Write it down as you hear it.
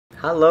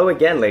Hello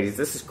again, ladies.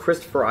 This is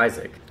Christopher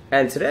Isaac.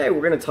 And today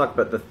we're going to talk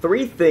about the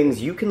 3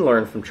 things you can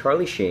learn from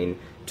Charlie Sheen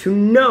to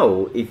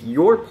know if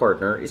your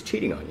partner is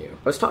cheating on you.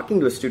 I was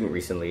talking to a student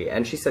recently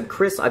and she said,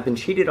 Chris, I've been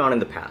cheated on in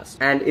the past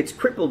and it's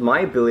crippled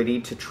my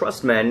ability to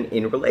trust men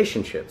in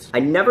relationships. I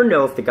never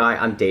know if the guy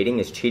I'm dating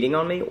is cheating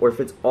on me or if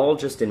it's all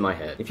just in my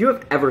head. If you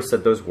have ever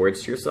said those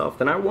words to yourself,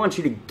 then I want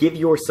you to give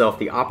yourself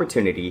the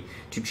opportunity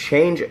to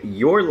change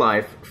your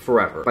life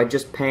forever by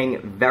just paying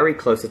very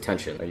close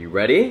attention. Are you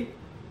ready?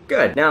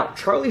 Good. Now,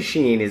 Charlie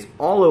Sheen is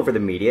all over the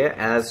media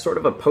as sort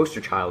of a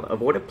poster child of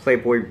what a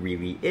playboy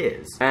really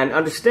is. And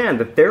understand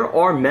that there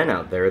are men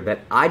out there that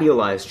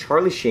idealize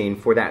Charlie Sheen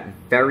for that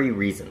very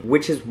reason,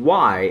 which is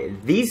why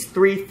these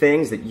 3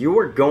 things that you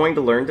are going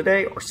to learn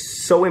today are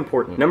so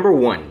important. Number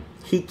 1.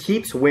 He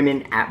keeps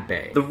women at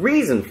bay. The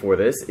reason for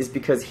this is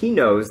because he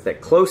knows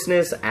that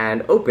closeness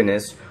and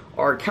openness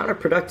are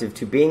counterproductive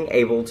to being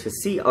able to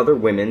see other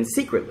women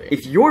secretly.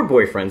 If your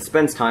boyfriend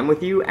spends time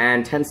with you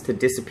and tends to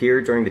disappear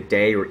during the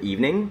day or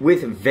evening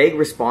with vague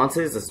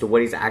responses as to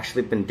what he's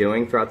actually been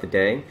doing throughout the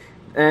day,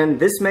 and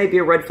this may be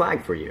a red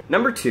flag for you.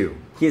 Number 2,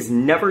 he is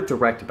never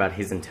direct about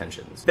his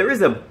intentions. There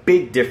is a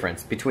big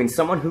difference between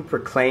someone who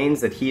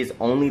proclaims that he is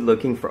only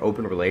looking for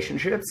open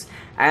relationships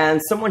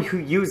and someone who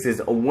uses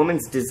a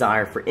woman's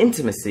desire for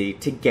intimacy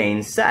to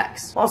gain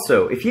sex.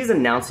 Also, if he is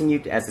announcing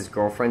you as his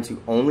girlfriend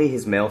to only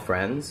his male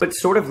friends, but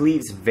sort of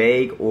leaves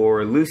vague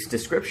or loose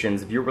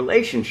descriptions of your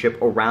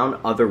relationship around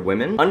other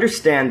women,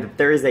 understand that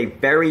there is a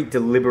very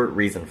deliberate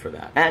reason for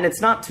that. And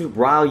it's not to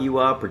rile you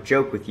up or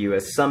joke with you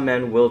as some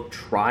men will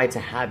try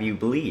to have you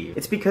believe.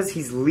 It's because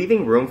he's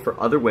leaving room for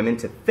other women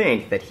to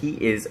think that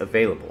he is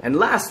available. And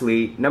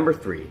lastly, number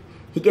 3.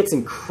 He gets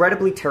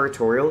incredibly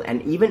territorial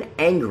and even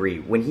angry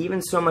when he even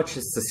so much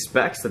as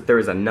suspects that there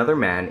is another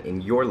man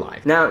in your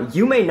life. Now,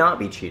 you may not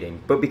be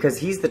cheating, but because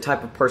he's the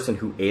type of person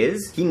who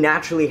is, he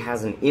naturally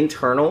has an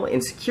internal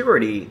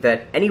insecurity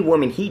that any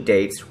woman he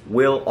dates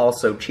will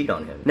also cheat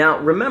on him. Now,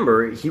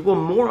 remember, he will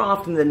more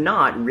often than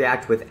not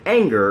react with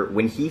anger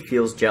when he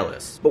feels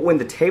jealous. But when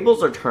the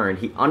tables are turned,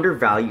 he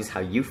undervalues how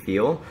you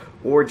feel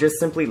or just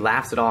simply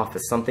laughs it off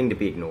as something to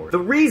be ignored. The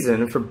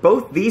reason for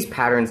both these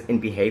patterns in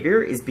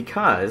behavior is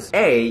because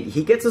A,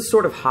 he gets a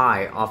sort of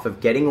high off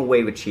of getting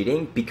away with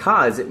cheating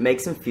because it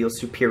makes him feel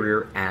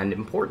superior and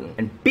important.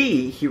 And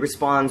B, he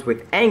responds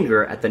with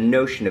anger at the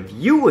notion of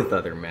you with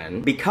other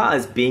men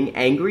because being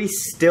angry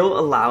still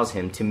allows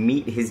him to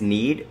meet his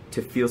need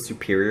to feel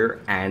superior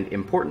and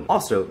important.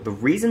 Also, the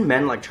reason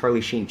men like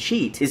Charlie Sheen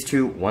cheat is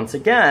to, once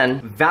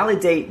again,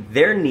 validate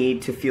their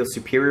need to feel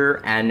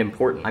superior and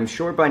important. I'm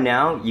sure by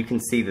now you can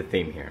see the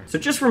theme here. So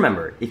just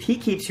remember, if he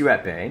keeps you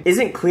at bay,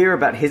 isn't clear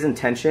about his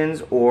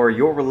intentions or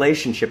your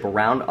relationship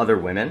around other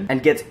women,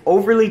 and gets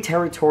overly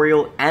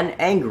territorial and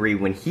angry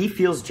when he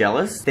feels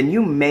jealous, then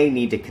you may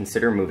need to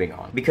consider moving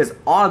on. Because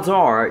odds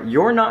are,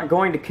 you're not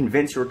going to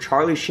convince your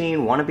Charlie Sheen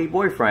wannabe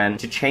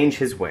boyfriend to change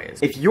his ways.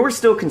 If you're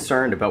still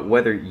concerned about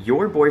whether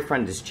your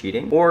boyfriend is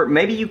cheating, or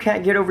maybe you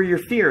can't get over your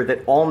fear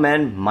that all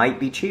men might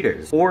be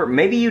cheaters, or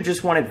maybe you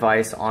just want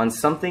advice on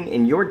something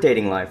in your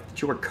dating life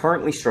that you are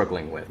currently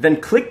struggling with,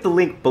 then click the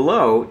link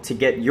below to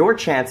get your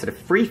chance at a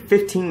free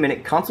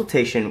 15-minute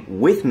consultation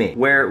with me,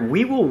 where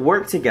we will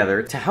work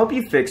together to help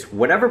you fix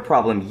whatever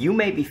problem you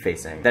may be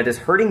facing that is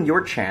hurting your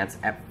chance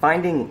at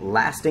finding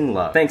lasting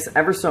love. Thanks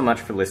ever so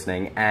much for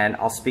listening, and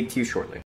I'll speak to you shortly.